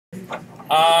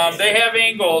They have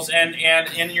angles, and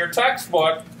in your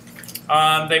textbook,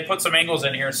 they put some angles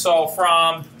in here. So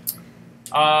from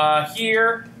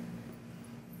here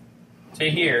to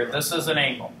here, this is an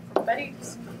angle. All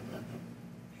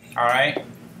right.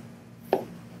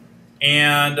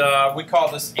 And we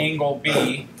call this angle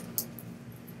B.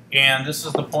 And this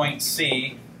is the point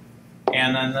C.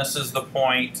 And then this is the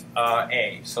point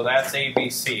A. So that's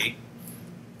ABC.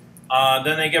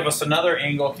 Then they give us another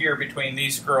angle here between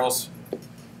these girls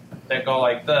that go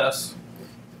like this.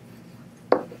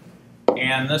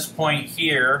 And this point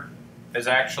here is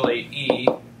actually E.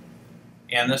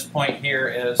 And this point here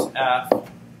is F.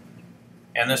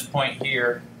 And this point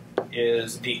here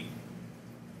is D.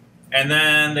 And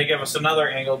then they give us another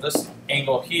angle. This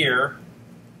angle here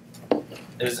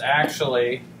is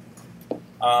actually,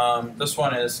 this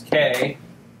one is K.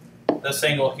 This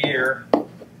angle here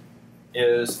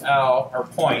is L, or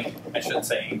point, I should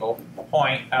say angle,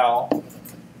 point L.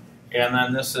 And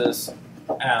then this is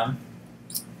M.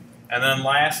 And then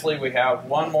lastly, we have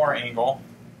one more angle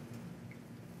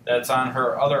that's on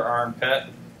her other armpit.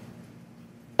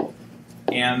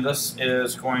 And this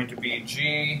is going to be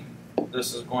G,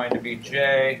 this is going to be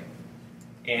J,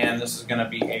 and this is going to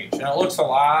be H. And it looks a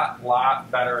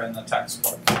lot better in the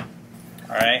textbook. All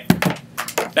right.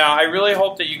 Now, I really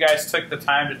hope that you guys took the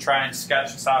time to try and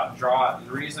sketch this out and draw it.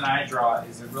 The reason I draw it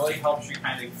is it really helps you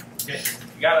kind of get,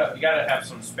 you gotta have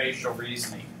some spatial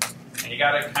reasoning. And you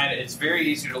gotta kind of, it's very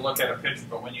easy to look at a picture,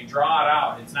 but when you draw it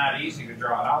out, it's not easy to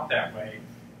draw it out that way.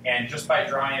 And just by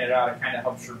drawing it out, it kind of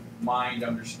helps your mind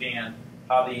understand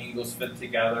how the angles fit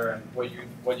together and what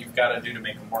you've got to do to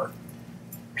make them work.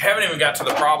 I haven't even got to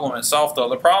the problem itself, though.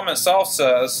 The problem itself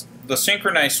says the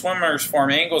synchronized swimmers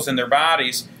form angles in their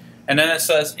bodies, and then it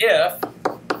says if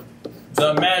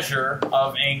the measure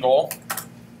of angle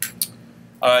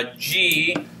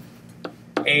GHI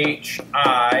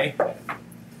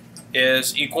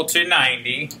is equal to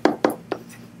 90,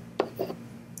 all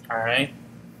right,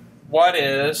 what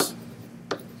is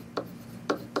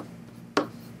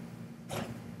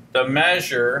the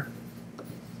measure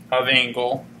of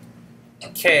angle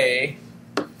KLM?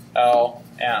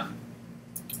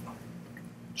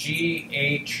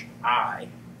 GHI.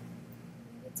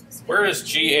 Where is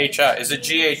GHI? Is it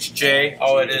GHJ?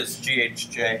 Oh, it is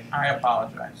GHJ. I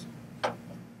apologize.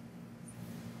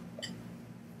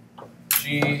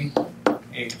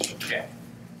 GHJ.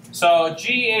 So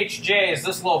GHJ is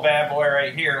this little bad boy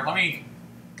right here. Let me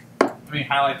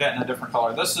highlight that in a different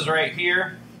color. This is right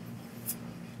here.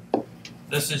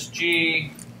 This is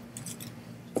G,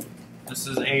 this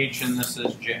is H, and this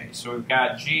is J. So we've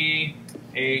got G,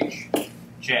 H,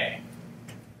 J.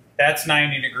 That's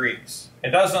 90 degrees. It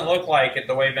doesn't look like it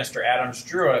the way Mr. Adams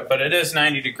drew it, but it is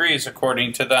 90 degrees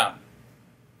according to them.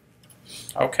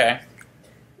 Okay.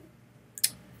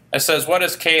 It says, what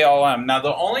is KLM? Now,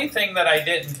 the only thing that I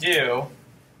didn't do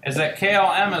is that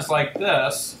KLM is like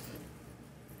this,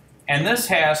 and this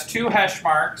has 2 hash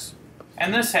marks,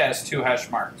 and this has 2 hash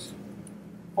marks.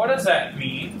 What does that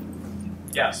mean?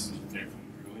 Yes. They're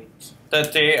congruent.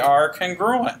 That they are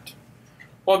congruent.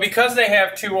 Well, because they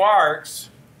have 2 arcs,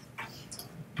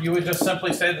 you would just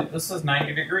simply say that this is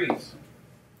 90 degrees.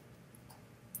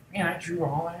 Man, I drew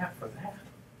all that for that.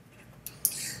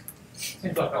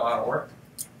 Seems like a lot of work.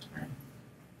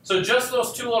 So just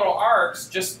those 2 little arcs,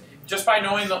 just by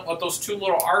knowing what those 2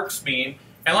 little arcs mean,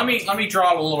 and let me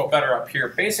draw it a little better up here.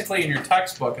 Basically, in your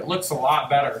textbook, it looks a lot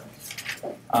better.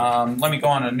 Let me go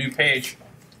on a new page.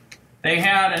 They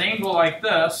had an angle like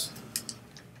this,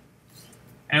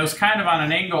 and it was kind of on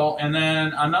an angle, and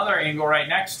then another angle right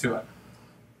next to it.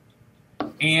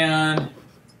 And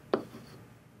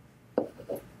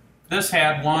this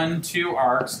had 1, 2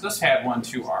 arcs. This had 1,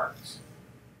 2 arcs.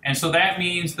 And so that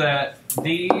means that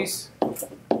these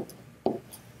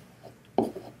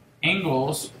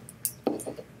angles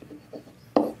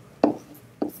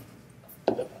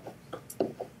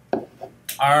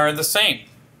are the same.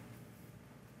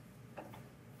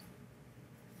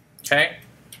 Okay?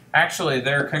 Actually,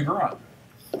 they're congruent.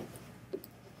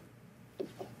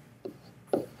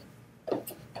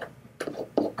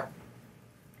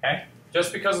 Okay?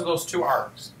 Just because of those 2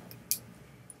 arcs.